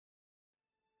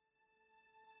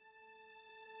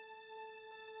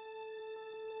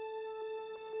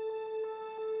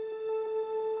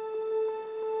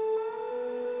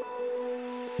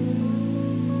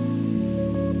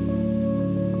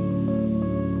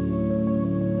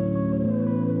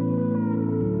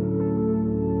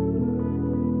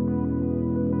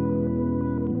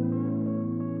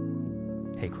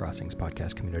Crossings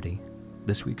podcast community.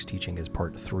 This week's teaching is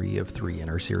part 3 of 3 in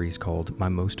our series called My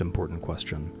Most Important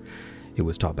Question. It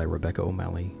was taught by Rebecca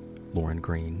O'Malley, Lauren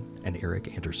Green, and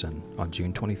Eric Anderson on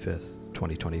June 25th,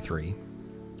 2023.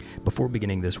 Before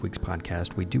beginning this week's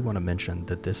podcast, we do want to mention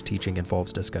that this teaching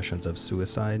involves discussions of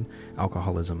suicide,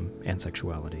 alcoholism, and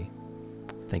sexuality.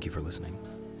 Thank you for listening.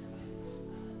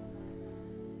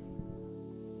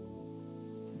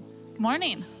 Good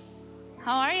morning.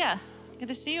 How are you? Good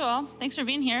to see you all. Thanks for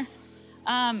being here.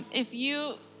 If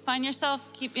you find yourself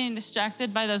getting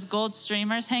distracted by those gold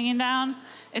streamers hanging down,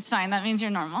 it's fine. That means you're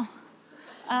normal.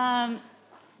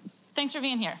 Thanks for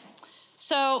being here.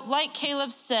 So, like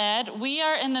Caleb said, we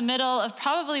are in the middle of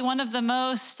probably one of the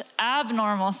most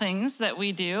abnormal things that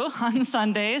we do on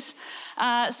Sundays,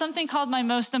 something called My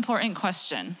Most Important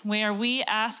Question, where we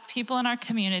ask people in our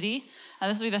community,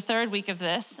 this will be the 3rd week of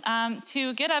this,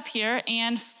 to get up here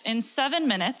and in 7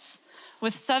 minutes,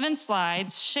 with 7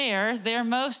 slides, share their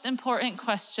most important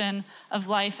question of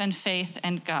life and faith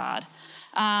and God.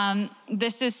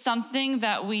 This is something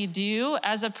that we do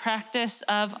as a practice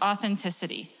of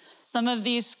authenticity. Some of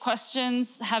these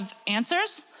questions have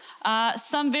answers.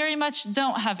 Some very much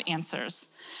don't have answers.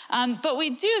 But we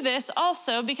do this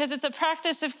also because it's a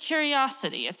practice of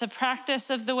curiosity. It's a practice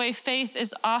of the way faith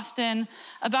is often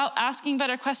about asking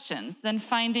better questions than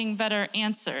finding better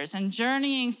answers and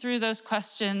journeying through those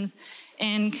questions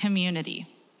in community.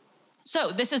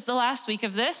 So this is the last week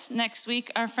of this. Next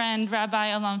week, our friend Rabbi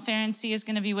Alon Ferenczi is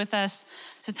going to be with us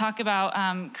to talk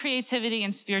about creativity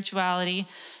and spirituality.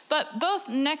 But both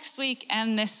next week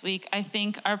and this week, I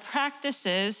think, are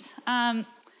practices that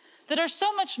are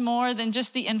so much more than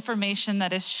just the information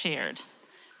that is shared.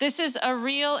 This is a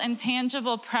real and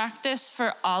tangible practice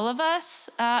for all of us.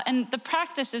 And the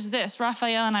practice is this.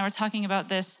 Raphael and I were talking about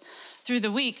this through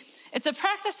the week. It's a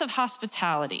practice of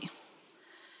hospitality.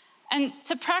 And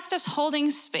to practice holding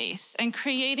space and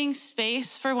creating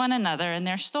space for one another and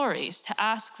their stories, to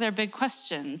ask their big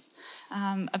questions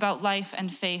about life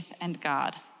and faith and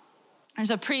God.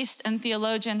 There's a priest and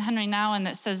theologian, Henry Nouwen,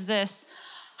 that says this: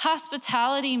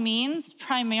 hospitality means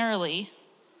primarily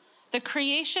the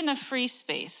creation of free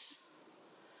space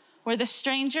where the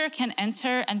stranger can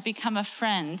enter and become a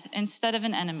friend instead of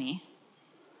an enemy.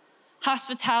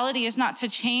 Hospitality is not to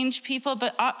change people,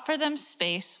 but offer them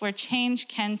space where change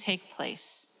can take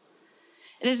place.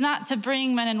 It is not to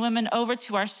bring men and women over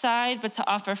to our side, but to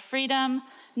offer freedom,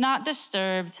 not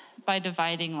disturbed by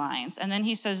dividing lines. And then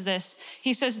he says this,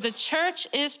 he says, the church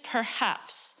is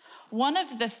perhaps one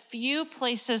of the few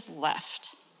places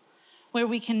left where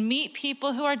we can meet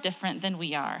people who are different than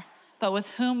we are, but with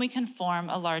whom we can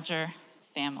form a larger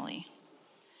family.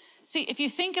 See, if you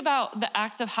think about the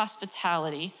act of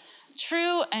hospitality,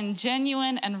 true and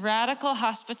genuine and radical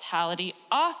hospitality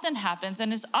often happens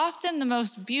and is often the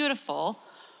most beautiful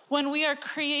when we are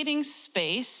creating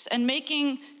space and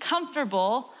making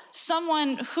comfortable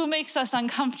someone who makes us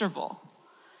uncomfortable.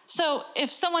 So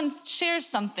if someone shares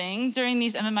something during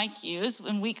these MMIQs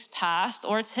in weeks past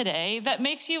or today that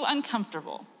makes you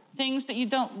uncomfortable, things that you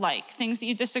don't like, things that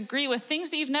you disagree with, things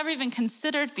that you've never even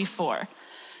considered before,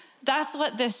 that's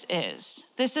what this is.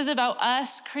 This is about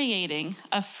us creating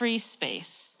a free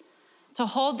space to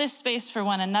hold this space for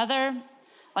one another.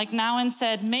 Like Nouwen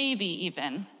said, maybe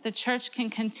even the church can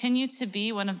continue to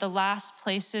be one of the last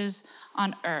places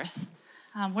on earth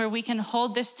where we can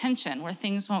hold this tension, where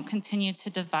things won't continue to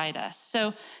divide us.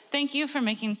 So thank you for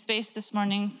making space this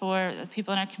morning for the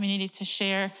people in our community to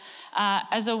share.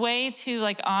 As a way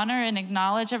to honor and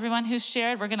acknowledge everyone who's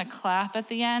shared, we're gonna clap at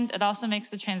the end. It also makes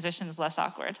the transitions less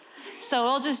awkward. So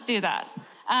we'll just do that.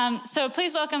 So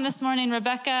please welcome this morning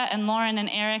Rebecca and Lauren and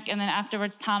Eric, and then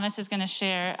afterwards Thomas is gonna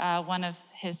share one of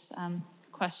his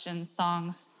question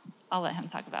songs. I'll let him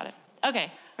talk about it.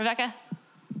 Okay, Rebecca.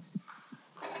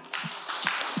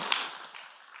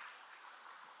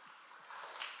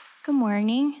 Good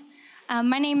morning.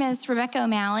 My name is Rebecca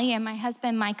O'Malley, and my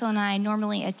husband Michael and I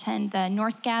normally attend the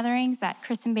North gatherings at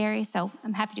Christenberry, so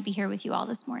I'm happy to be here with you all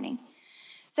this morning.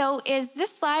 So is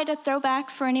this slide a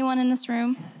throwback for anyone in this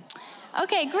room?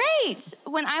 Okay, great.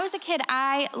 When I was a kid,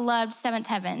 I loved Seventh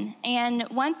Heaven, and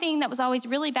one thing that was always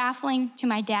really baffling to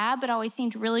my dad, but always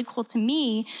seemed really cool to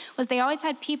me, was they always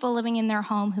had people living in their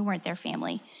home who weren't their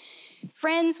family.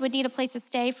 Friends would need a place to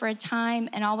stay for a time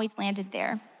and always landed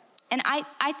there. And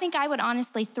I think I would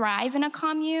honestly thrive in a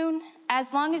commune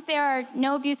as long as there are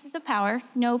no abuses of power,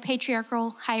 no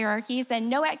patriarchal hierarchies, and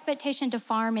no expectation to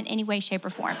farm in any way, shape, or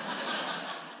form.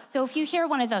 So if you hear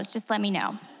one of those, just let me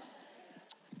know.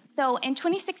 So in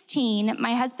 2016,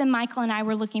 my husband Michael and I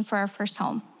were looking for our first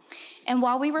home. And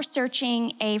while we were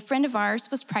searching, a friend of ours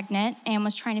was pregnant and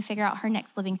was trying to figure out her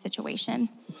next living situation.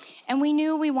 And we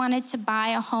knew we wanted to buy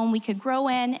a home we could grow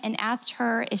in, and asked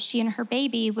her if she and her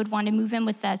baby would want to move in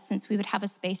with us, since we would have a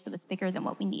space that was bigger than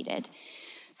what we needed.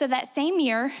 So that same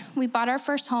year, we bought our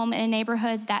first home in a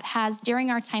neighborhood that has, during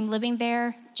our time living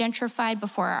there, gentrified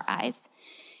before our eyes,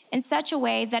 in such a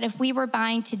way that if we were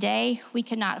buying today, we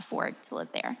could not afford to live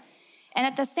there. And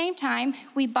at the same time,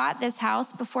 we bought this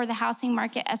house before the housing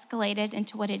market escalated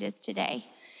into what it is today.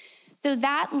 So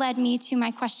that led me to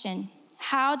my question: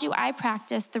 how do I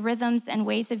practice the rhythms and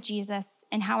ways of Jesus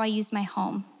in how I use my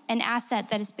home, an asset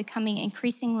that is becoming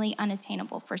increasingly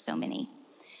unattainable for so many?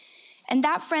 And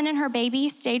that friend and her baby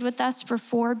stayed with us for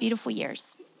 4 beautiful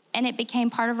years, and it became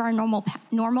part of our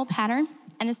normal pattern,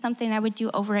 and is something I would do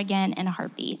over again in a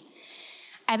heartbeat.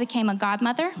 I became a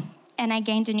godmother, and I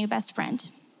gained a new best friend.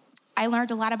 I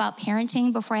learned a lot about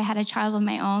parenting before I had a child of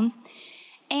my own,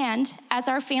 and as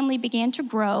our family began to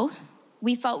grow,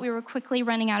 we felt we were quickly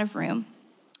running out of room,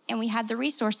 and we had the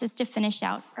resources to finish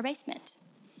out our basement.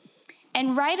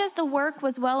 And right as the work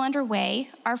was well underway,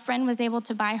 our friend was able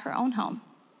to buy her own home.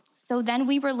 So then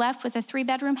we were left with a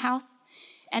 3-bedroom house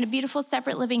and a beautiful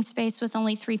separate living space with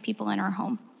only 3 people in our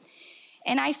home.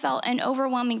 And I felt an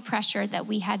overwhelming pressure that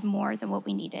we had more than what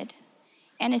we needed.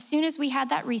 And as soon as we had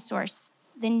that resource,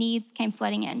 the needs came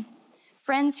flooding in.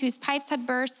 Friends whose pipes had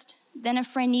burst, then a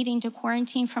friend needing to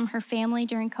quarantine from her family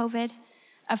during COVID,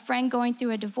 a friend going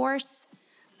through a divorce,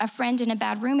 a friend in a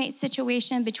bad roommate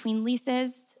situation between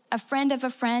leases, a friend of a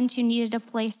friend who needed a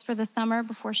place for the summer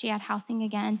before she had housing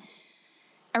again,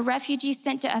 a refugee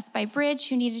sent to us by Bridge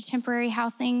who needed temporary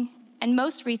housing, and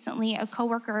most recently, a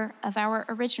coworker of our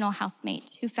original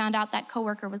housemate who found out that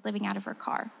coworker was living out of her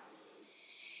car.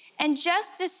 And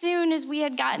just as soon as we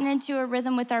had gotten into a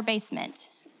rhythm with our basement,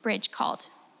 Bridge called.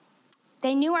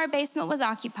 They knew our basement was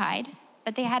occupied,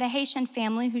 but they had a Haitian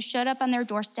family who showed up on their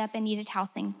doorstep and needed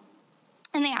housing.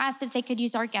 And they asked if they could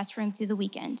use our guest room through the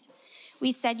weekend.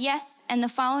 We said yes, and the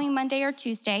following Monday or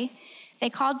Tuesday,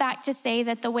 they called back to say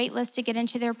that the wait list to get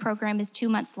into their program is 2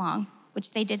 months long,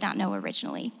 which they did not know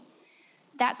originally.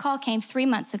 That call came 3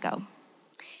 months ago.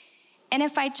 And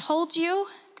if I told you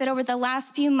that over the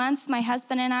last few months, my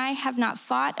husband and I have not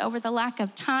fought over the lack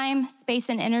of time, space,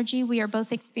 and energy we are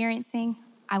both experiencing,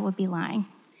 I would be lying.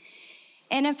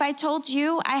 And if I told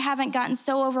you I haven't gotten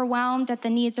so overwhelmed at the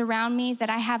needs around me that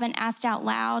I haven't asked out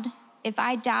loud, if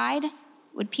I died,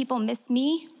 would people miss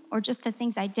me or just the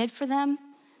things I did for them?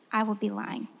 I would be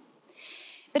lying.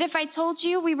 But if I told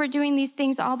you we were doing these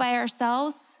things all by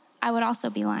ourselves, I would also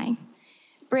be lying.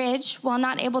 Bridge, while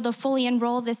not able to fully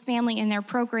enroll this family in their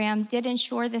program, did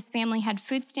ensure this family had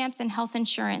food stamps and health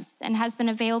insurance, and has been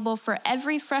available for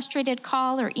every frustrated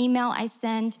call or email I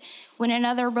send when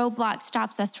another roadblock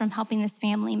stops us from helping this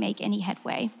family make any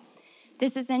headway.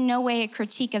 This is in no way a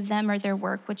critique of them or their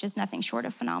work, which is nothing short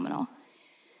of phenomenal.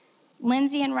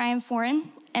 Lindsay and Ryan Foran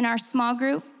and our small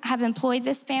group have employed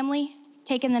this family,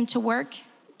 taken them to work,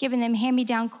 given them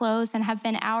hand-me-down clothes, and have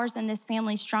been ours and this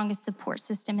family's strongest support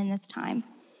system in this time.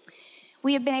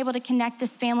 We have been able to connect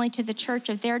this family to the church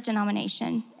of their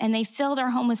denomination, and they filled our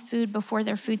home with food before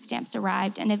their food stamps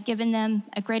arrived and have given them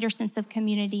a greater sense of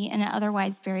community in an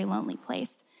otherwise very lonely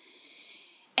place.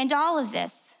 And all of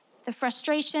this, the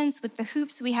frustrations with the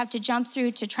hoops we have to jump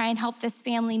through to try and help this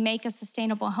family make a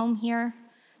sustainable home here,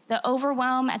 the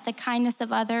overwhelm at the kindness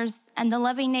of others, and the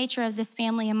loving nature of this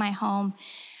family in my home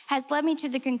has led me to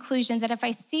the conclusion that if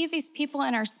I see these people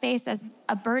in our space as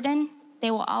a burden, they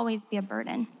will always be a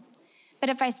burden. But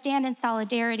if I stand in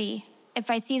solidarity, if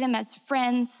I see them as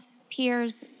friends,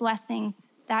 peers,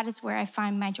 blessings, that is where I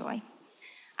find my joy.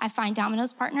 I find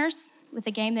Domino's partners with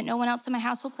a game that no one else in my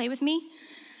house will play with me.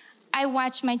 I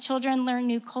watch my children learn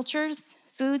new cultures,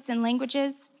 foods, and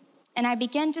languages, and I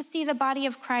begin to see the body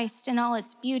of Christ in all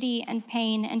its beauty and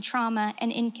pain and trauma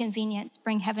and inconvenience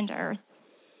bring heaven to earth.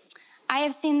 I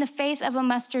have seen the faith of a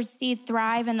mustard seed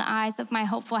thrive in the eyes of my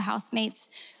hopeful housemates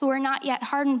who are not yet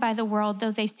hardened by the world,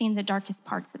 though they've seen the darkest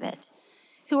parts of it,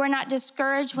 who are not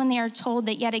discouraged when they are told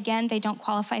that yet again they don't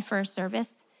qualify for a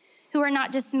service, who are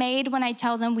not dismayed when I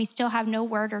tell them we still have no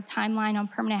word or timeline on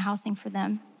permanent housing for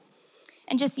them.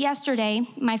 And just yesterday,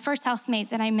 my first housemate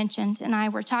that I mentioned and I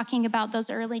were talking about those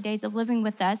early days of living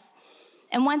with us,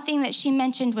 and one thing that she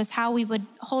mentioned was how we would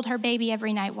hold her baby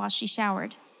every night while she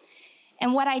showered.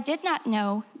 And what I did not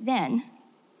know then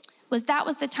was that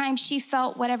was the time she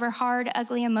felt whatever hard,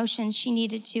 ugly emotions she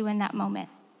needed to in that moment.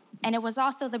 And it was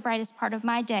also the brightest part of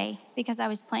my day because I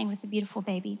was playing with a beautiful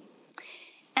baby.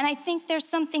 And I think there's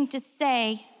something to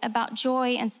say about joy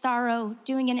and sorrow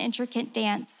doing an intricate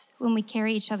dance when we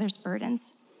carry each other's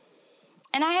burdens.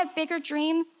 And I have bigger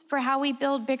dreams for how we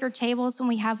build bigger tables when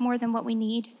we have more than what we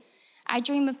need. I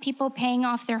dream of people paying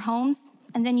off their homes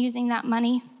and then using that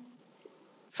money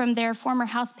from their former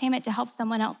house payment to help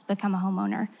someone else become a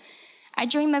homeowner. I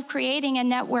dream of creating a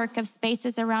network of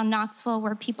spaces around Knoxville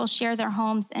where people share their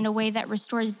homes in a way that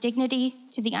restores dignity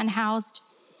to the unhoused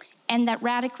and that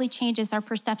radically changes our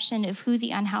perception of who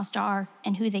the unhoused are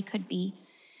and who they could be.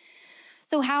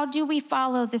 So how do we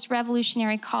follow this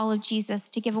revolutionary call of Jesus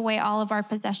to give away all of our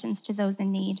possessions to those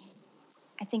in need?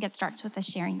 I think it starts with us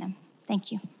sharing them.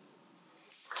 Thank you.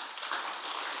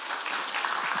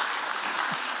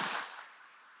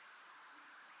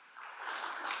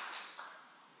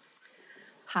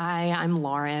 Hi, I'm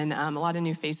Lauren. A lot of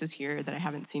new faces here that I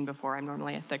haven't seen before. I'm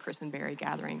normally at the Chris and Barry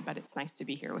gathering, but it's nice to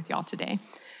be here with y'all today.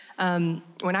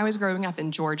 When I was growing up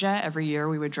in Georgia, every year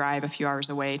we would drive a few hours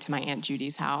away to my Aunt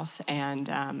Judy's house, and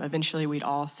eventually we'd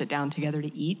all sit down together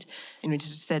to eat, and we'd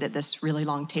just sit at this really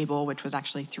long table, which was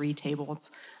actually 3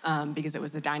 tables, because it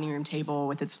was the dining room table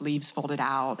with its leaves folded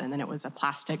out, and then it was a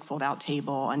plastic fold-out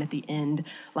table, and at the end,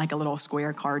 like a little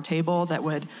square card table that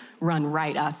would run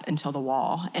right up until the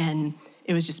wall. And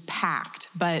it was just packed,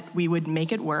 but we would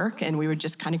make it work, and we would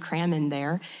just kind of cram in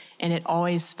there, and it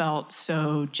always felt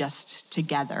so just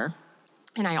together.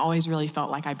 And I always really felt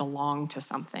like I belonged to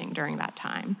something during that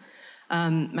time.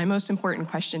 My most important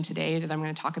question today that I'm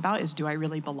going to talk about is, do I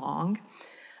really belong?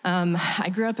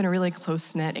 I grew up in a really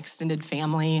close-knit, extended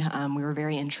family. We were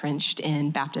very entrenched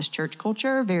in Baptist church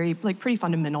culture, pretty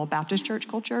fundamental Baptist church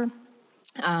culture.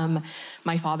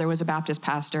 My father was a Baptist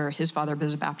pastor. His father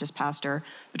was a Baptist pastor.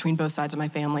 Between both sides of my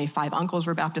family, 5 uncles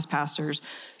were Baptist pastors.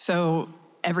 So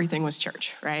everything was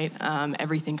church, right?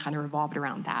 Everything kind of revolved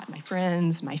around that. My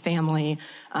friends, my family,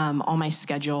 all my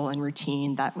schedule and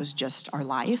routine, that was just our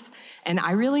life. And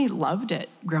I really loved it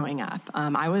growing up.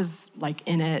 I was like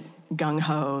in it,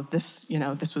 gung-ho,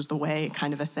 this was the way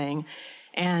kind of a thing.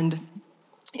 And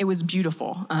it was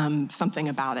beautiful, something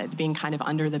about it, being kind of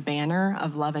under the banner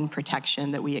of love and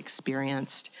protection that we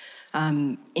experienced.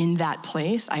 In that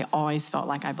place, I always felt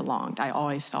like I belonged. I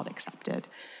always felt accepted.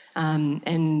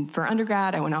 And for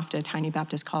undergrad, I went off to a tiny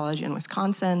Baptist college in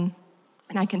Wisconsin,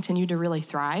 and I continued to really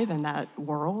thrive in that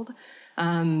world.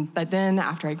 But then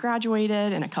after I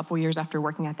graduated, and a couple years after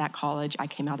working at that college, I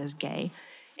came out as gay.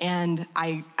 And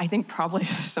I think probably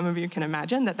some of you can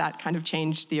imagine that kind of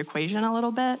changed the equation a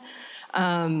little bit.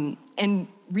 And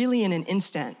really in an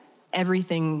instant,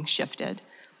 everything shifted.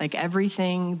 Like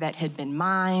everything that had been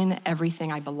mine,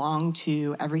 everything I belonged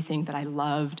to, everything that I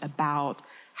loved about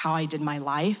how I did my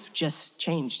life just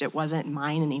changed. It wasn't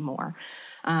mine anymore.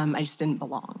 I just didn't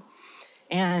belong.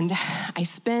 And I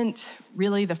spent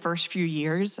really the first few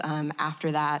years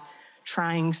after that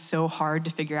trying so hard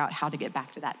to figure out how to get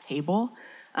back to that table.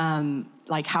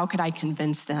 Like how could I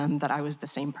convince them that I was the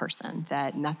same person,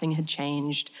 that nothing had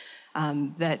changed,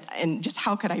 and just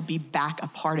how could I be back a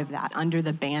part of that under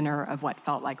the banner of what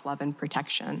felt like love and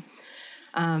protection.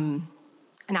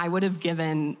 And I would have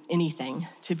given anything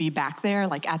to be back there,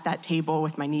 like at that table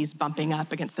with my knees bumping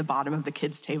up against the bottom of the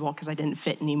kids' table because I didn't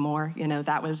fit anymore.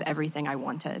 That was everything I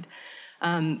wanted.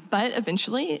 But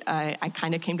eventually, I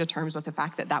kind of came to terms with the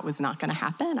fact that was not going to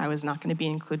happen. I was not going to be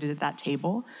included at that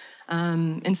table.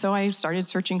 And so I started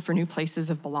searching for new places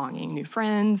of belonging, new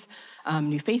friends,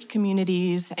 new faith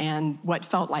communities, and what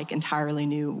felt like entirely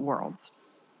new worlds.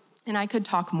 And I could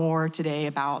talk more today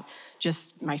about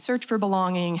just my search for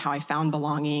belonging, how I found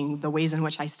belonging, the ways in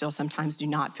which I still sometimes do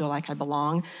not feel like I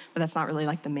belong, but that's not really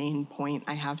like the main point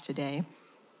I have today.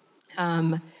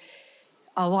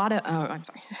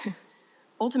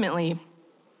 Ultimately,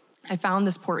 I found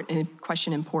this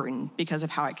question important because of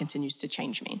how it continues to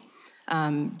change me.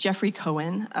 Jeffrey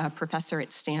Cohen, a professor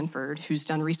at Stanford who's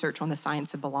done research on the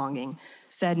science of belonging,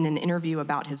 said in an interview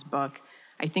about his book,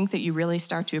 "I think that you really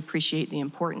start to appreciate the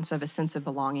importance of a sense of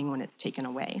belonging when it's taken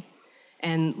away.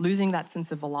 And losing that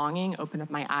sense of belonging opened up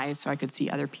my eyes so I could see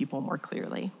other people more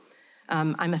clearly."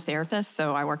 I'm a therapist,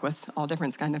 so I work with all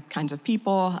different kinds of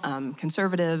people,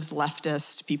 conservatives,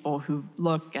 leftists, people who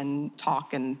look and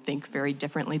talk and think very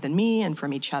differently than me and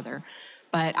from each other.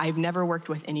 But I've never worked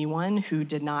with anyone who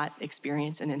did not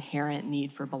experience an inherent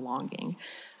need for belonging.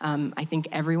 I think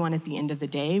everyone at the end of the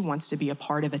day wants to be a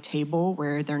part of a table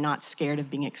where they're not scared of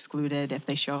being excluded if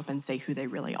they show up and say who they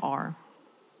really are.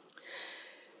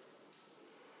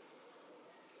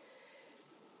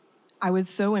 I was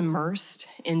so immersed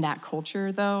in that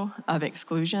culture, though, of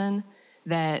exclusion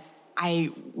that I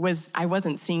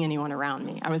wasn't seeing anyone around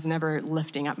me. I was never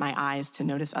lifting up my eyes to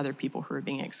notice other people who were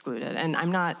being excluded. And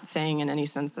I'm not saying in any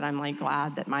sense that I'm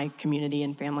glad that my community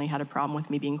and family had a problem with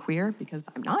me being queer, because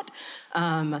I'm not.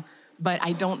 But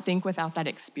I don't think without that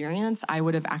experience, I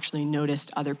would have actually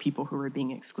noticed other people who were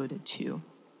being excluded too.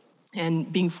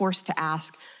 And being forced to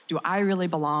ask, do I really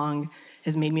belong,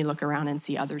 has made me look around and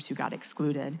see others who got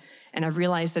excluded. And I've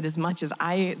realized that as much as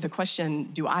the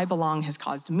question, do I belong, has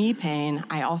caused me pain,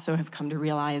 I also have come to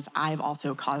realize I've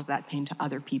also caused that pain to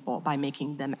other people by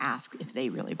making them ask if they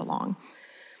really belong.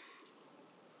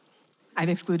 I've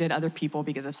excluded other people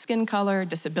because of skin color,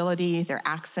 disability, their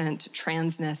accent,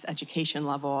 transness, education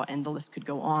level, and the list could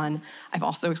go on. I've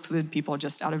also excluded people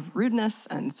just out of rudeness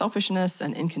and selfishness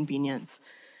and inconvenience.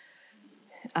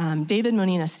 David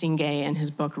Monina Singay, in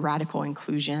his book Radical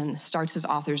Inclusion, starts his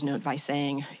author's note by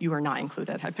saying, "You are not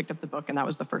included." I picked up the book, and that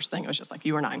was the first thing. It was just like,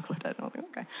 "You are not included." And I was like,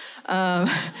 okay.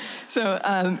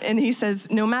 And he says,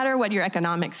 no matter what your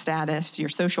economic status, your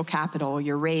social capital,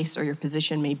 your race, or your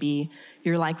position may be,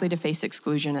 you're likely to face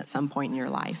exclusion at some point in your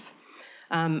life.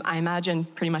 I imagine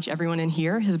pretty much everyone in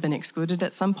here has been excluded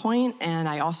at some point, and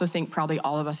I also think probably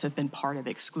all of us have been part of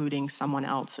excluding someone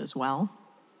else as well.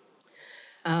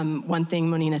 One thing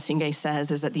Monina Singay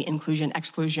says is that the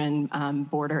inclusion-exclusion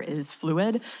border is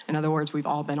fluid. In other words, we've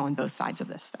all been on both sides of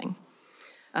this thing.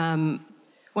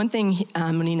 One thing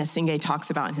Monina Singay talks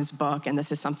about in his book, and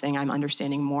this is something I'm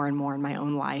understanding more and more in my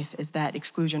own life, is that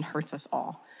exclusion hurts us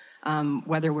all.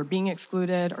 Whether we're being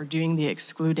excluded or doing the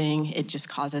excluding, it just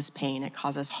causes pain, it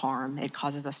causes harm, it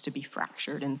causes us to be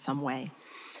fractured in some way.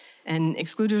 And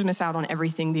excluders miss out on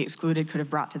everything the excluded could have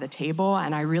brought to the table.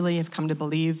 And I really have come to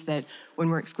believe that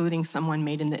when we're excluding someone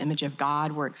made in the image of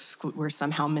God, we're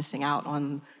somehow missing out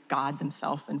on God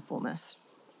himself in fullness.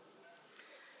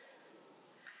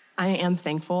 I am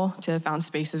thankful to have found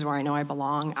spaces where I know I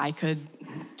belong. I could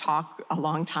talk a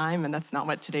long time, and that's not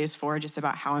what today's for, just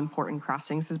about how important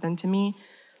Crossings has been to me,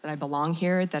 that I belong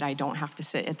here, that I don't have to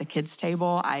sit at the kids'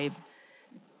 table.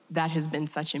 That has been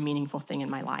such a meaningful thing in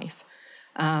my life.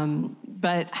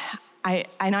 But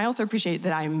I also appreciate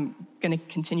that I'm going to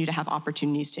continue to have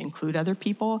opportunities to include other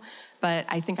people, but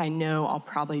I think I know I'll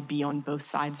probably be on both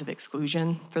sides of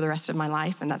exclusion for the rest of my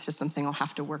life, and that's just something I'll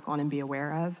have to work on and be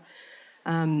aware of.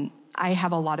 I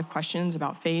have a lot of questions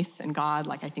about faith and God,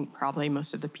 like I think probably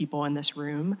most of the people in this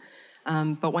room.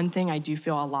 But one thing I do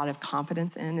feel a lot of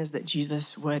confidence in is that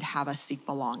Jesus would have us seek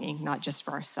belonging, not just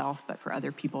for ourselves, but for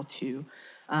other people too.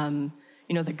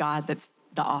 The God that's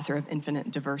the author of infinite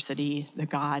diversity, the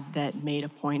God that made a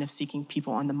point of seeking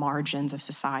people on the margins of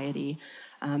society,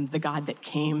 the God that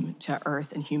came to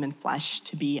earth in human flesh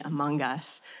to be among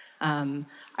us.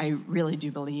 I really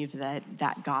do believe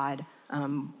that God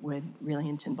would really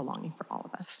intend belonging for all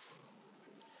of us.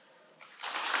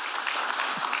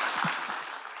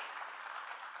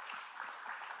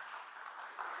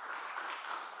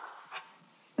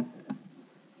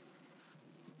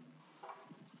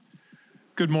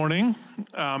 Good morning.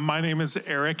 My name is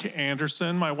Eric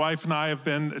Anderson. My wife and I have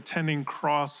been attending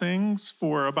Crossings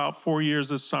for about 4 years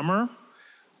this summer.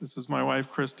 This is my wife,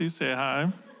 Christy. Say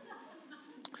hi.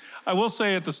 I will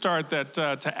say at the start that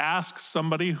to ask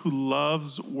somebody who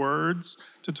loves words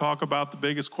to talk about the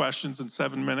biggest questions in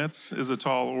 7 minutes is a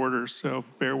tall order, so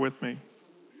bear with me.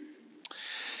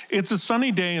 It's a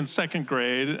sunny day in second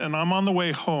grade, and I'm on the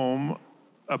way home,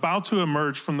 about to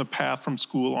emerge from the path from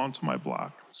school onto my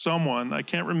block. Someone, I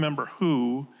can't remember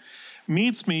who,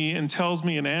 meets me and tells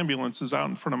me an ambulance is out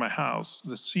in front of my house.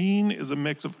 The scene is a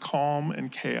mix of calm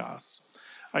and chaos.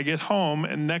 I get home,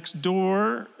 and next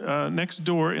door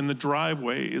in the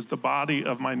driveway is the body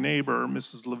of my neighbor,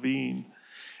 Mrs. Levine.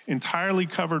 Entirely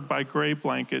covered by gray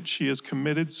blanket, she has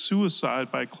committed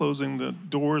suicide by closing the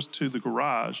doors to the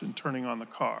garage and turning on the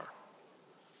car.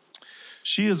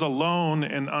 She is alone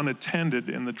and unattended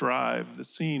in the drive. The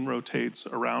scene rotates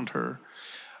around her.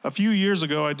 A few years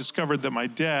ago, I discovered that my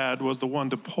dad was the one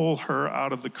to pull her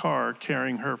out of the car,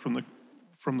 carrying her from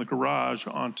the garage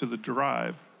onto the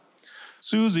drive.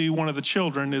 Susie, one of the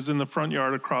children, is in the front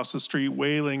yard across the street,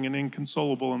 wailing and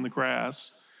inconsolable in the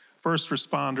grass. First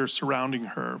responders surrounding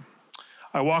her.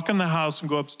 I walk in the house and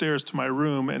go upstairs to my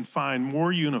room and find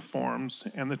more uniforms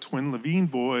and the twin Levine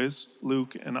boys,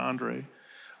 Luke and Andre.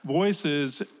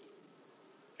 Voices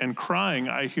and crying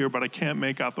I hear, but I can't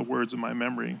make out the words in my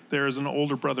memory. There is an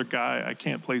older brother Guy. I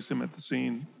can't place him at the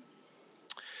scene.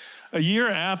 A year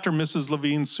after Mrs.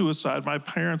 Levine's suicide, my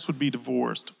parents would be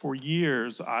divorced. For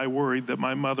years, I worried that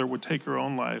my mother would take her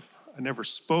own life. I never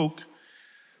spoke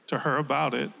to her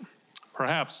about it,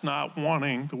 perhaps not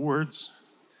wanting the words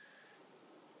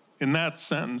in that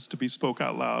sentence to be spoke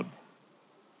out loud.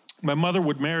 My mother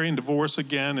would marry and divorce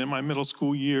again in my middle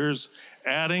school years,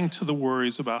 adding to the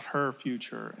worries about her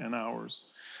future and ours.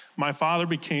 My father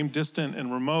became distant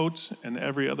and remote, and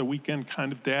every other weekend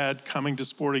kind of dad, coming to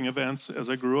sporting events as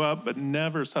I grew up, but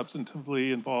never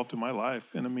substantively involved in my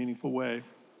life in a meaningful way.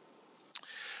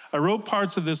 I wrote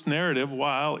parts of this narrative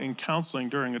while in counseling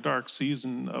during a dark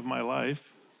season of my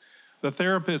life. The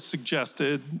therapist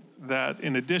suggested that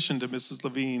in addition to Mrs.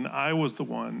 Levine, I was the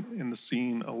one in the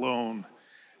scene alone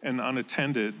and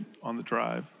unattended on the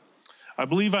drive. I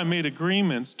believe I made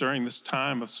agreements during this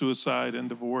time of suicide and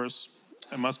divorce.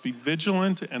 I must be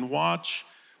vigilant and watch,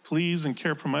 please, and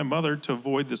care for my mother to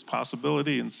avoid this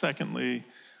possibility. And secondly,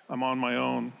 I'm on my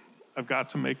own. I've got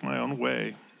to make my own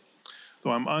way,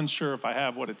 though I'm unsure if I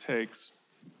have what it takes.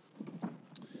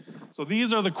 So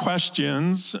these are the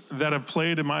questions that have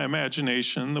played in my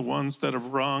imagination, the ones that have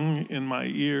rung in my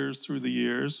ears through the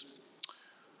years.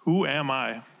 Who am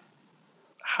I?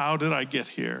 How did I get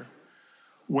here?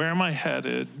 Where am I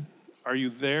headed? Are you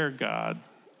there, God?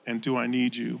 And do I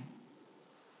need you?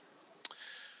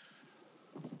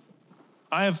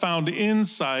 I have found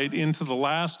insight into the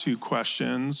last two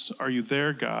questions, are you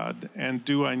there, God? And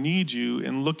do I need you?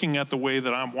 In looking at the way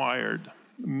that I'm wired.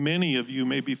 Many of you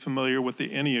may be familiar with the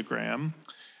Enneagram.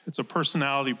 It's a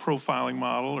personality profiling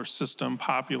model or system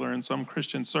popular in some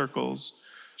Christian circles.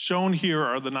 Shown here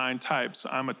are the 9 types.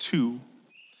 I'm a 2.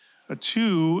 A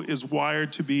 2 is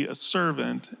wired to be a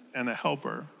servant and a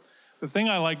helper. The thing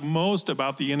I like most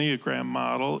about the Enneagram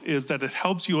model is that it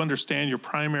helps you understand your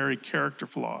primary character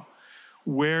flaw,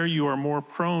 where you are more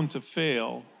prone to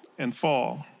fail and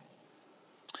fall.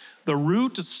 The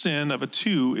root sin of a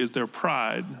 2 is their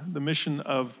pride. The mission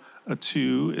of a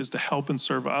 2 is to help and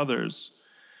serve others.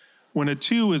 When a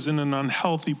 2 is in an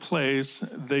unhealthy place,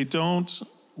 they don't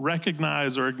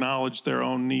recognize or acknowledge their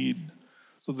own need.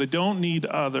 So they don't need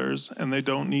others and they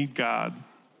don't need God.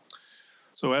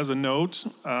 So as a note,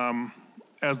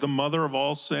 as the mother of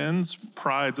all sins,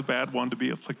 pride's a bad one to be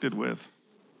afflicted with.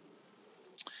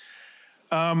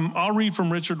 I'll read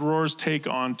from Richard Rohr's take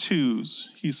on 2s.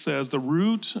 He says, the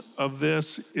root of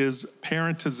this is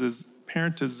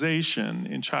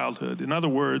parentization in childhood. In other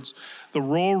words, the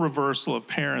role reversal of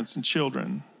parents and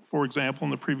children. For example,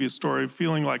 in the previous story,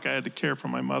 feeling like I had to care for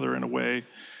my mother in a way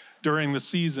during the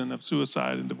season of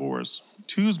suicide and divorce.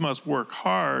 2s must work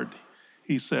hard,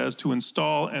 he says, to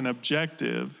install an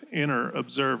objective inner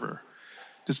observer,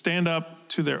 to stand up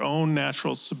to their own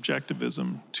natural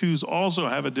subjectivism. 2s also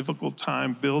have a difficult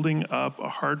time building up a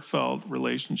heartfelt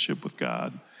relationship with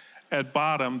God. At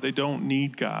bottom, they don't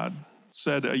need God.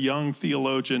 Said a young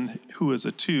theologian who is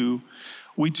a 2,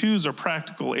 we 2s are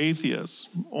practical atheists.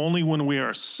 Only when we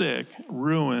are sick,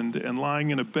 ruined, and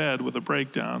lying in a bed with a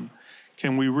breakdown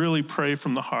can we really pray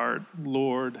from the heart,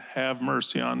 Lord, have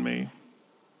mercy on me.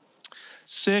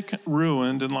 Sick,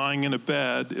 ruined, and lying in a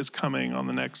bed is coming on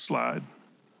the next slide.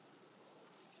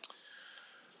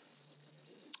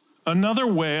 Another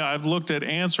way I've looked at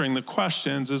answering the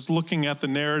questions is looking at the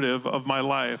narrative of my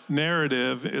life.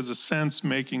 Narrative is a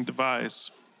sense-making device.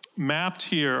 Mapped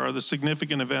here are the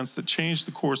significant events that changed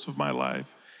the course of my life.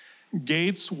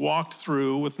 Gates walked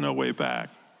through with no way back.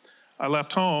 I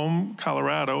left home,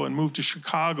 Colorado, and moved to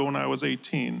Chicago when I was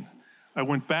 18. I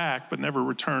went back, but never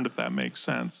returned, if that makes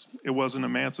sense. It was an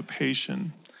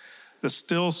emancipation. The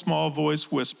still small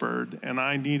voice whispered, and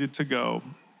I needed to go.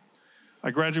 I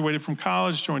graduated from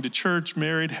college, joined a church,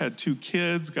 married, had 2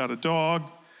 kids, got a dog.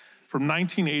 From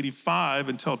 1985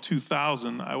 until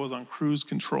 2000, I was on cruise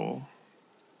control.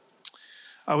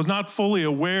 I was not fully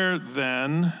aware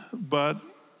then, but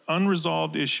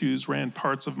unresolved issues ran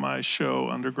parts of my show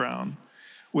underground.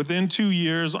 Within 2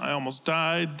 years, I almost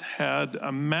died, had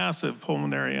a massive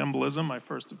pulmonary embolism, my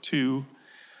first of 2.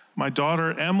 My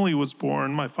daughter, Emily, was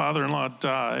born. My father-in-law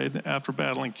died after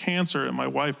battling cancer, and my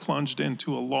wife plunged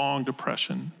into a long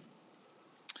depression.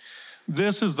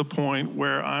 This is the point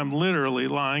where I'm literally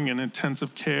lying in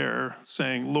intensive care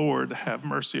saying, Lord, have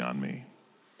mercy on me.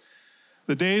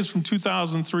 The days from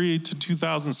 2003 to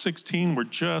 2016 were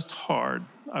just hard.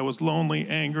 I was lonely,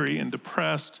 angry, and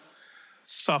depressed,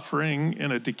 suffering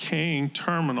in a decaying,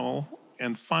 terminal,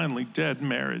 and finally dead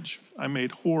marriage. I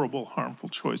made horrible, harmful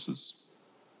choices.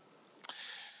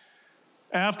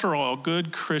 After all,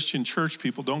 good Christian church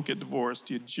people don't get divorced.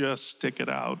 You just stick it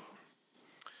out.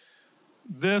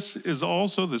 This is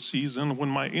also the season when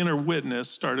my inner witness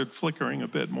started flickering a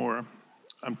bit more.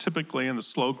 I'm typically in the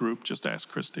slow group, just ask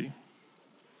Christy.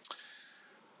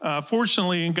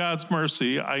 Fortunately, in God's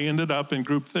mercy, I ended up in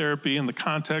group therapy in the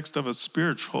context of a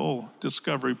spiritual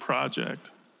discovery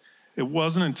project. It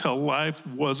wasn't until life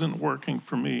wasn't working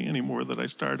for me anymore that I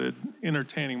started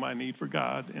entertaining my need for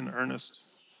God in earnest.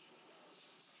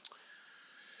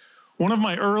 One of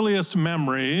my earliest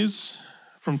memories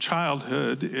from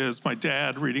childhood is my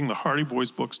dad reading the Hardy Boys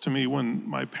books to me when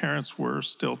my parents were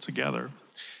still together.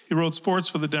 He wrote sports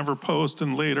for the Denver Post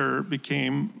and later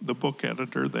became the book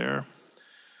editor there.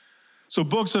 So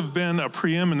books have been a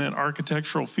preeminent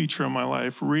architectural feature of my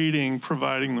life, reading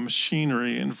providing the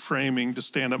machinery and framing to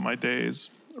stand up my days.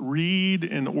 Read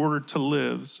in order to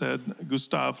live, said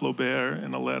Gustave Flaubert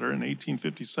in a letter in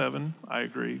 1857. I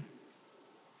agree.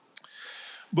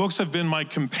 Books have been my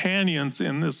companions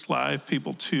in this life.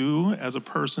 People too, as a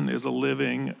person, is a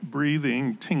living,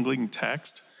 breathing, tingling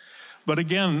text. But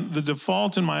again, the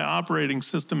default in my operating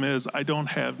system is I don't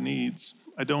have needs.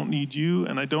 I don't need you,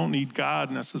 and I don't need God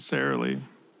necessarily.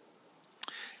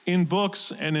 In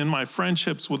books and in my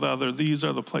friendships with others, these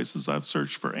are the places I've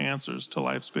searched for answers to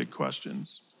life's big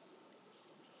questions.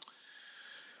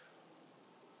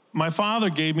 My father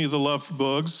gave me the love for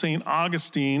books. St.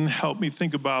 Augustine helped me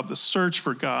think about the search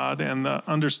for God and the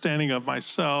understanding of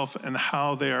myself and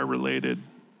how they are related.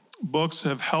 Books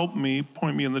have helped me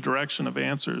point me in the direction of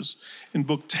answers. In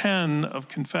book 10 of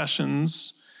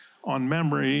Confessions on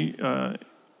Memory,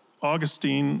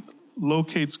 Augustine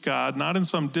locates God not in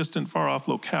some distant, far-off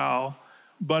locale,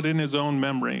 but in his own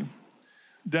memory.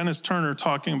 Dennis Turner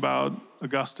talking about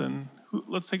Augustine.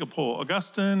 Let's take a poll.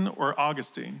 Augustine or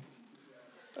Augustine?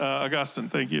 Augustine,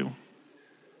 thank you.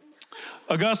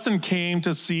 Augustine came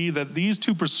to see that these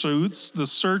two pursuits, the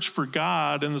search for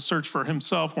God and the search for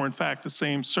himself, were in fact the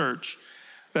same search.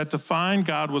 That to find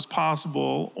God was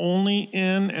possible only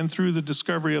in and through the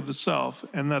discovery of the self,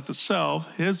 and that the self,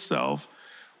 his self,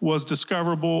 was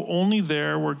discoverable only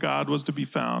there where God was to be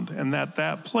found, and that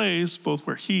that place, both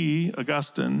where he,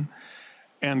 Augustine,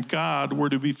 and God were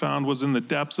to be found, was in the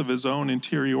depths of his own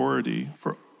interiority.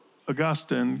 For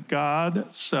Augustine,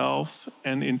 God, self,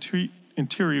 and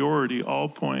interiority all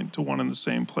point to one and the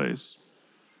same place.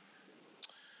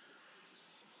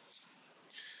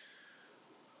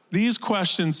 These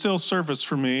questions still surface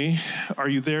for me. Are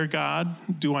you there,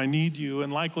 God? Do I need you?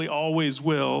 And likely always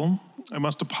will. I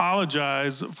must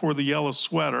apologize for the yellow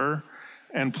sweater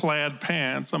and plaid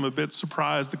pants. I'm a bit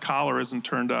surprised the collar isn't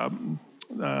turned up.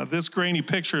 This grainy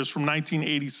picture is from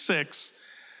 1986.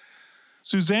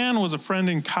 Suzanne was a friend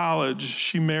in college.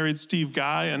 She married Steve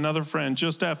Guy, another friend,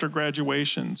 just after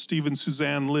graduation. Steve and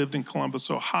Suzanne lived in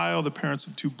Columbus, Ohio, the parents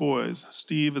of two boys.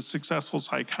 Steve, a successful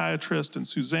psychiatrist, and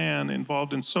Suzanne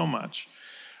involved in so much.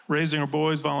 Raising her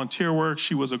boys, volunteer work.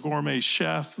 She was a gourmet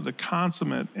chef, the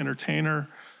consummate entertainer,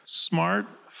 smart,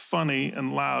 funny,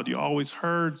 and loud. You always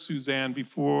heard Suzanne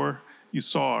before you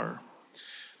saw her.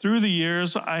 Through the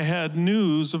years, I had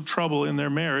news of trouble in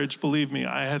their marriage. Believe me,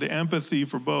 I had empathy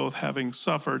for both, having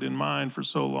suffered in mine for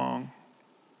so long.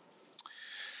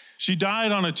 She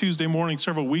died on a Tuesday morning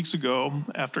several weeks ago.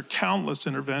 After countless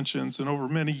interventions and over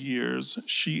many years,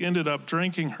 she ended up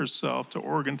drinking herself to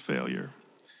organ failure,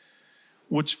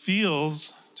 which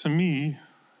feels to me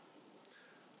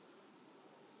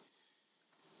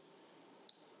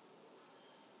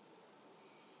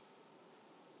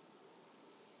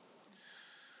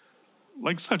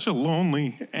like such a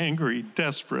lonely, angry,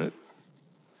 desperate,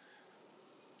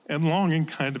 and longing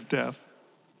kind of death.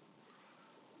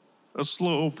 A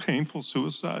slow, painful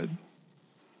suicide.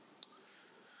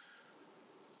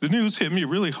 The news hit me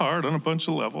really hard on a bunch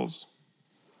of levels.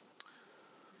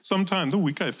 Sometime the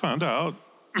week I found out,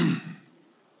 I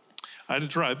had to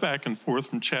drive back and forth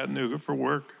from Chattanooga for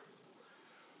work.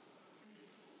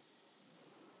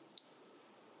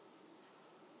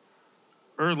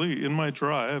 Early in my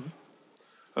drive,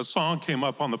 a song came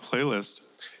up on the playlist,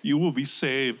 You Will Be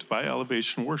Saved by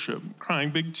Elevation Worship. Crying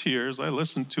big tears, I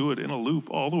listened to it in a loop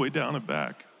all the way down and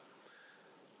back.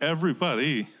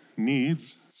 Everybody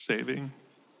needs saving.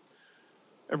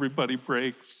 Everybody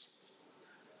breaks.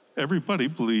 Everybody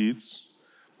bleeds.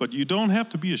 But you don't have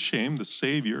to be ashamed. The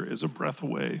Savior is a breath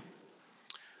away.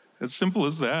 As simple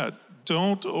as that.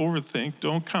 Don't overthink.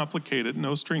 Don't complicate it.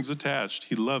 No strings attached.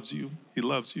 He loves you. He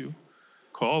loves you.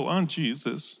 Call on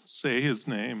Jesus, say his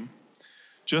name.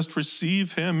 Just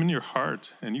receive him in your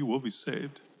heart and you will be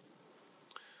saved.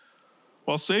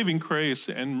 While saving grace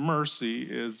and mercy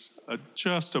is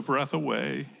just a breath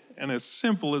away, and as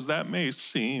simple as that may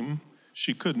seem,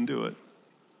 she couldn't do it.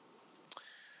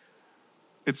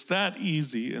 It's that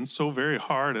easy and so very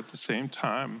hard at the same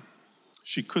time.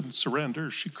 She couldn't surrender.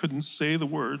 She couldn't say the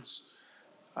words,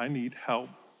 I need help.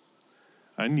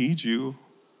 I need you.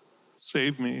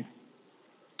 Save me.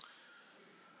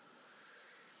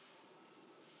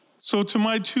 So to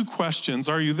my two questions,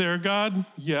 are you there, God?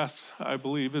 Yes, I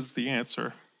believe is the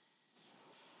answer.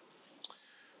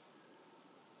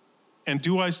 And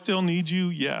do I still need you?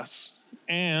 Yes.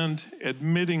 And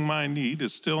admitting my need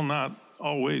is still not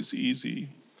always easy.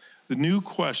 The new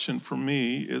question for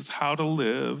me is how to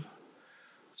live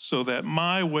so that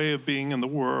my way of being in the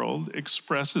world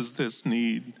expresses this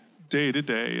need day to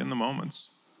day in the moments.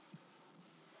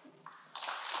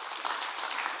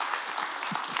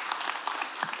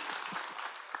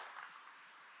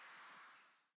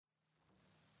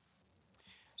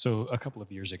 So a couple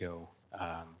of years ago,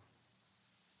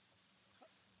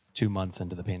 2 months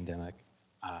into the pandemic,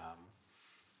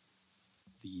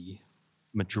 the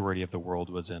majority of the world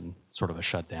was in sort of a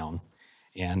shutdown.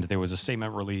 And there was a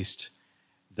statement released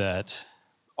that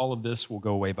all of this will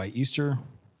go away by Easter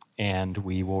and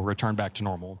we will return back to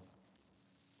normal.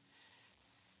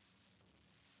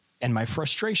 And my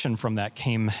frustration from that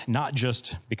came not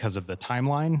just because of the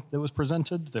timeline that was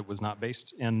presented, that was not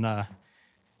based in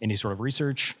any sort of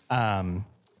research,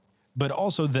 but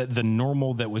also that the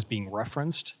normal that was being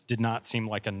referenced did not seem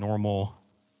like a normal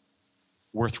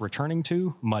worth returning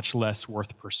to, much less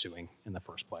worth pursuing in the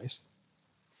first place.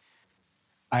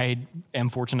 I am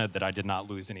fortunate that I did not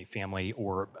lose any family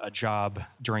or a job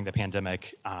during the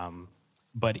pandemic,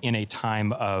 but in a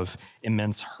time of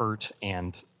immense hurt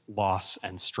and loss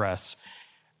and stress,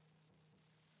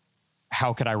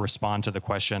 how could I respond to the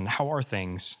question, how are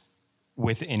things,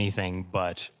 with anything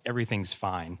but everything's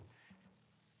fine,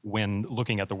 when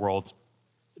looking at the world,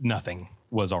 nothing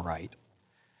was all right.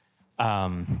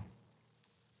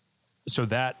 So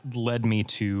that led me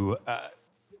to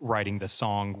writing this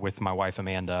song with my wife,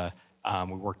 Amanda.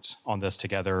 We worked on this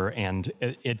together, and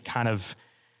it kind of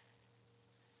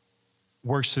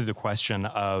works through the question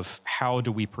of how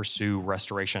do we pursue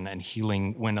restoration and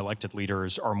healing when elected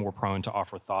leaders are more prone to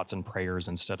offer thoughts and prayers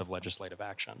instead of legislative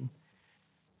action?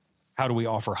 How do we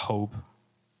offer hope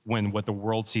when what the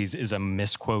world sees is a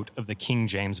misquote of the King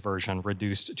James Version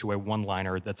reduced to a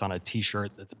one-liner that's on a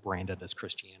t-shirt that's branded as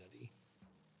Christianity?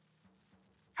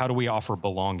 How do we offer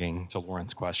belonging, to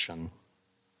Lauren's question,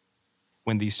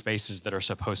 when these spaces that are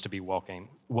supposed to be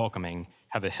welcoming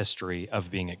have a history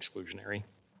of being exclusionary?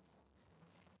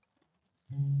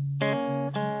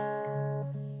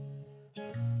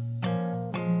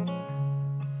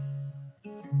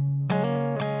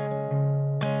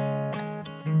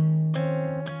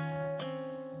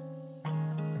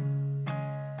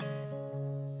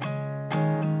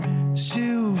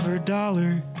 Silver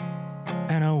dollar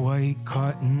and a white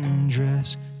cotton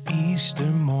dress, Easter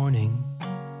morning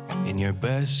in your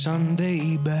best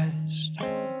Sunday best.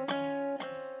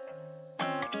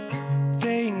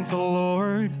 Thank the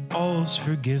Lord, all's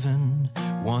forgiven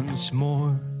once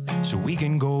more, so we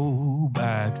can go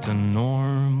back to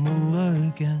normal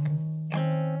again.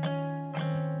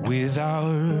 With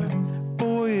our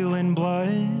boiling blood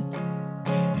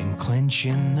and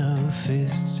clenching the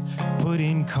fists,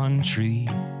 putting country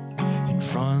in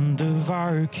front of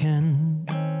our kin,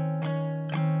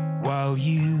 while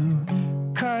you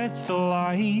cut the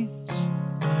lights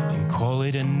and call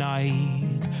it a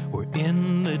night. We're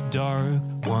in the dark,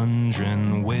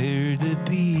 wondering where to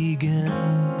begin.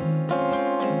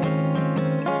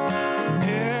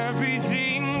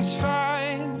 Everything's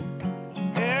fine,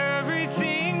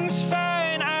 everything's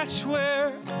fine, I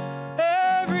swear.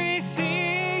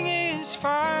 Everything is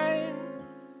fine,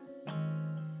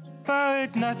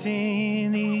 but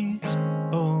nothing is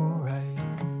alright.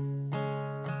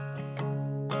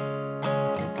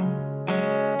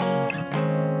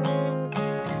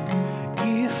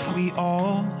 If we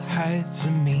all had to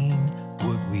mean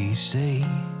what we say,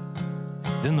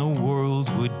 then the world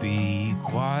would be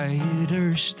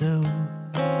quieter still.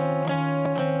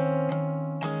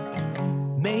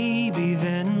 Maybe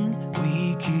then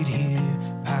we could hear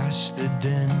past the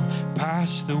den,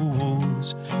 past the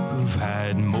wolves who've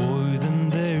had more than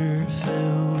their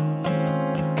fill.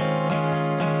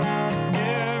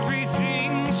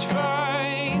 Everything's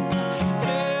fine,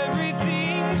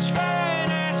 everything's fine,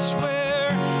 I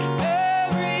swear.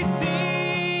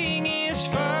 Everything is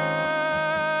fine,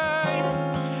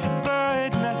 but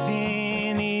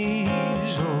nothing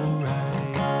is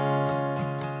alright.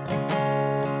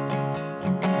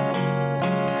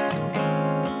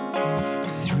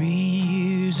 3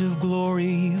 years of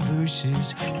glory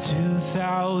versus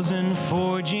 2,000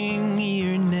 forging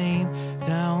your name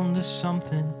down to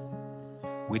something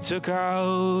we took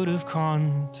out of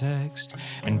context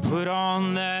and put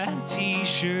on that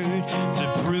t-shirt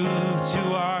to prove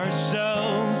to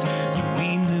ourselves that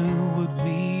we knew what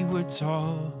we were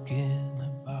talking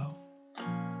about.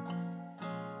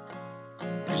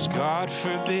 'Cause God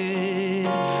forbid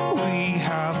we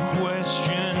have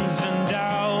questions and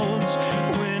doubts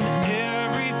when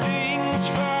everything's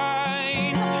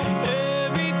fine.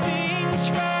 Everything's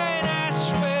fine, I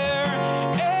swear.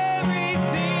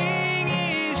 Everything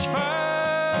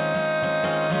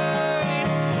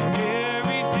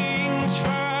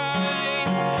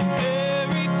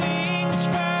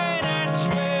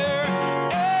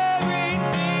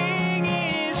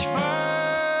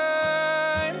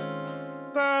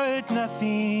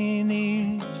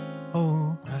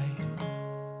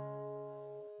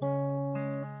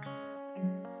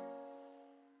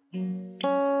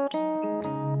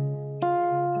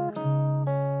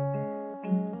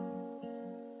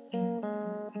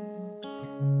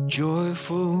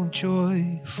joyful,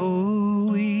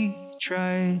 joyful, we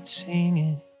tried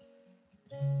singing,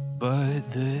 but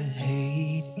the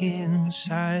hate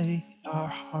inside our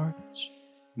hearts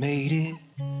made it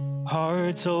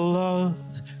hard to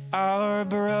love our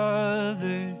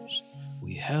brothers.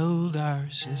 We held our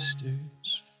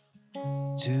sisters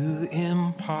to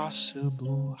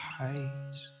impossible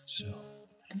heights. So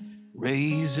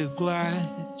raise a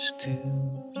glass to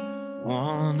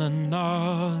one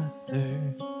another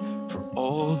for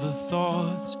all the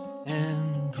thoughts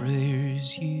and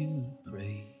prayers you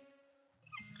prayed,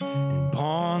 and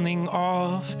pawning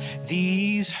off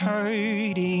these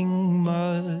hurting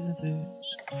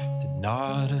mothers to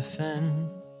not offend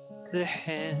the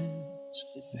hands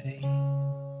that pay.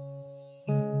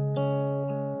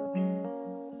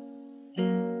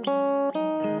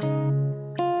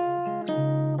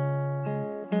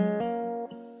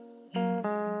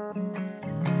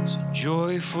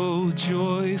 Joyful,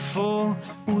 joyful,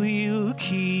 we'll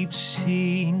keep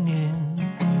singing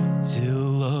till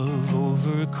love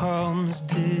overcomes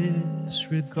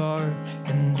disregard,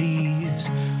 and these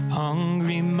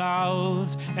hungry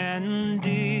mouths and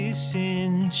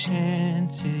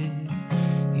disenchanted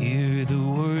hear the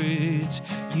words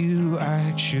you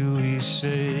actually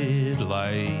said,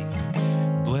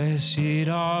 like, blessed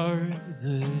are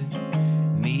the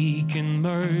meek and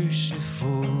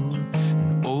merciful,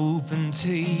 open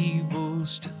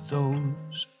tables to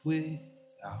those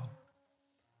without,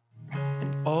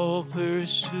 and all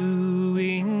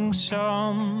pursuing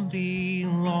some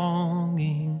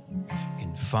belonging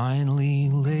can finally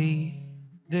lay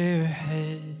their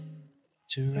head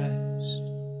to rest.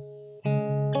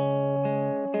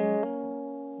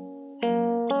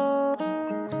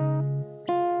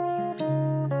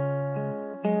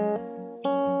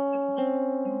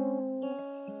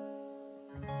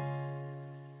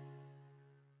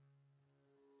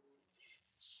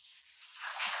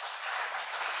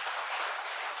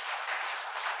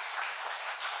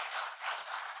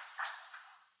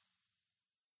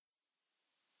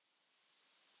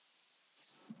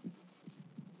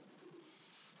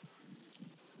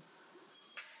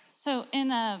 So in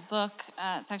a book,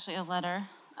 it's actually a letter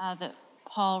that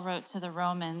Paul wrote to the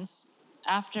Romans,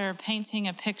 after painting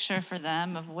a picture for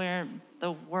them of where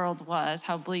the world was,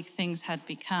 how bleak things had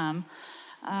become,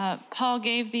 Paul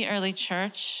gave the early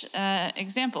church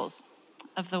examples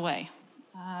of the way.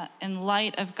 In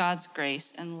light of God's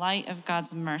grace, in light of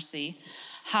God's mercy,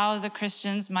 how the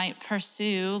Christians might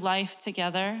pursue life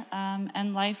together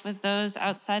and life with those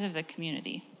outside of the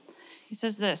community. He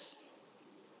says this: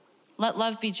 let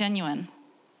love be genuine.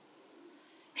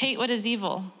 Hate what is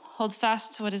evil. Hold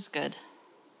fast to what is good.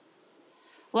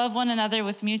 Love one another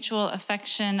with mutual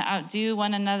affection. Outdo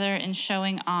one another in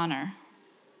showing honor.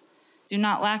 Do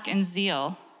not lack in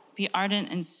zeal. Be ardent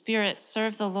in spirit.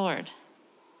 Serve the Lord.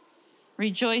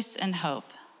 Rejoice in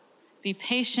hope. Be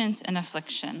patient in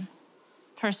affliction.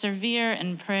 Persevere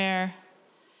in prayer.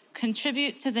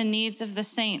 Contribute to the needs of the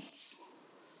saints.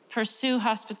 Pursue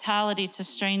hospitality to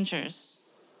strangers.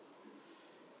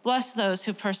 Bless those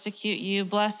who persecute you.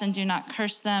 Bless and do not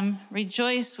curse them.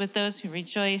 Rejoice with those who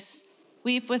rejoice.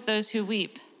 Weep with those who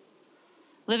weep.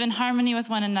 Live in harmony with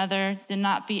one another. Do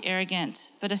not be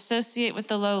arrogant, but associate with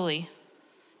the lowly.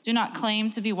 Do not claim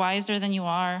to be wiser than you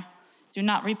are. Do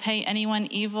not repay anyone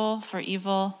evil for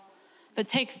evil, but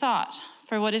take thought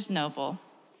for what is noble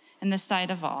in the sight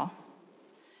of all.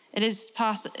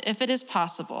 If it is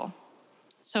possible,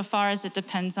 so far as it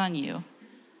depends on you,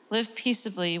 live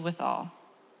peaceably with all.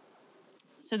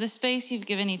 So the space you've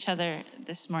given each other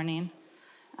this morning,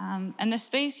 and the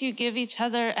space you give each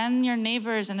other and your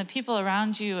neighbors and the people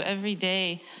around you every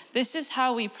day, this is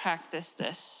how we practice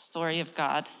this story of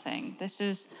God thing. This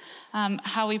is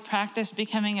how we practice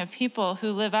becoming a people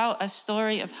who live out a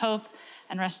story of hope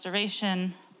and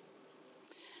restoration.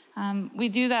 We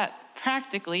do that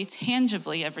practically,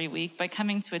 tangibly every week by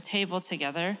coming to a table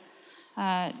together.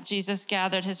 Jesus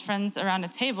gathered his friends around a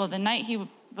table the night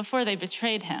before they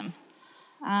betrayed him.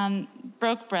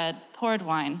 Broke bread, poured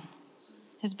wine,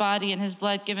 his body and his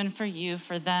blood given for you,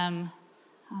 for them,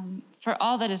 for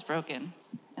all that is broken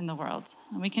in the world.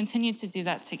 And we continue to do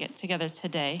that together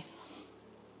today,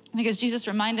 because Jesus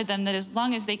reminded them that as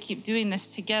long as they keep doing this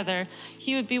together,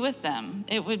 he would be with them.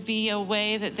 It would be a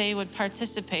way that they would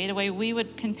participate, a way we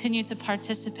would continue to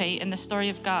participate in the story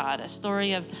of God, a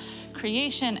story of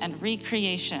creation and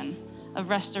recreation, of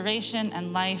restoration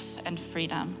and life and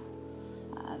freedom.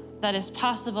 That is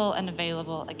possible and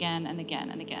available again and again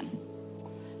and again.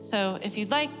 So if you'd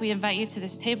like, we invite you to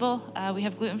this table. We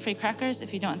have gluten-free crackers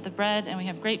if you don't want the bread, and we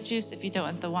have grape juice if you don't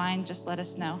want the wine. Just let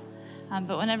us know.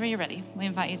 But whenever you're ready, we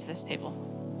invite you to this table.